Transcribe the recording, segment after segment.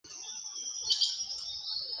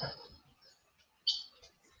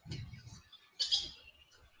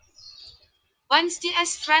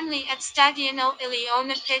Wednesday's friendly at Stadionul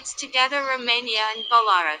Iliona pits together Romania and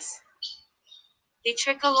Belarus. The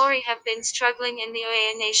Tricolori have been struggling in the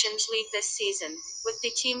UEFA Nations League this season, with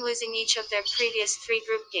the team losing each of their previous three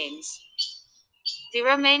group games. The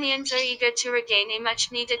Romanians are eager to regain a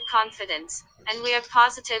much-needed confidence, and we are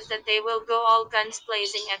positive that they will go all guns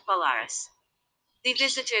blazing at Belarus. The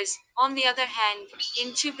visitors, on the other hand,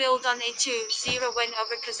 aim to build on a 2-0 win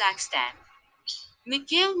over Kazakhstan.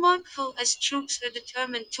 Mikhail Markvo's troops are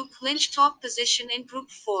determined to clinch top position in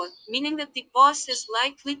Group 4, meaning that the boss is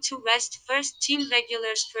likely to rest first-team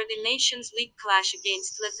regulars for the Nations League clash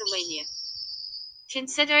against Lithuania.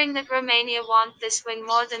 Considering that Romania want this win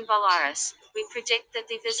more than Belarus, we predict that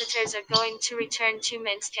the visitors are going to return to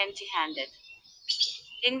Minsk empty-handed.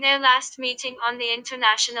 In their last meeting on the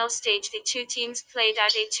international stage, the two teams played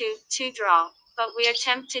at a 2-2 draw, but we are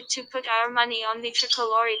tempted to put our money on the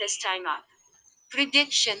Tricolori this time up.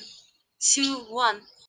 Prediction: 2-1.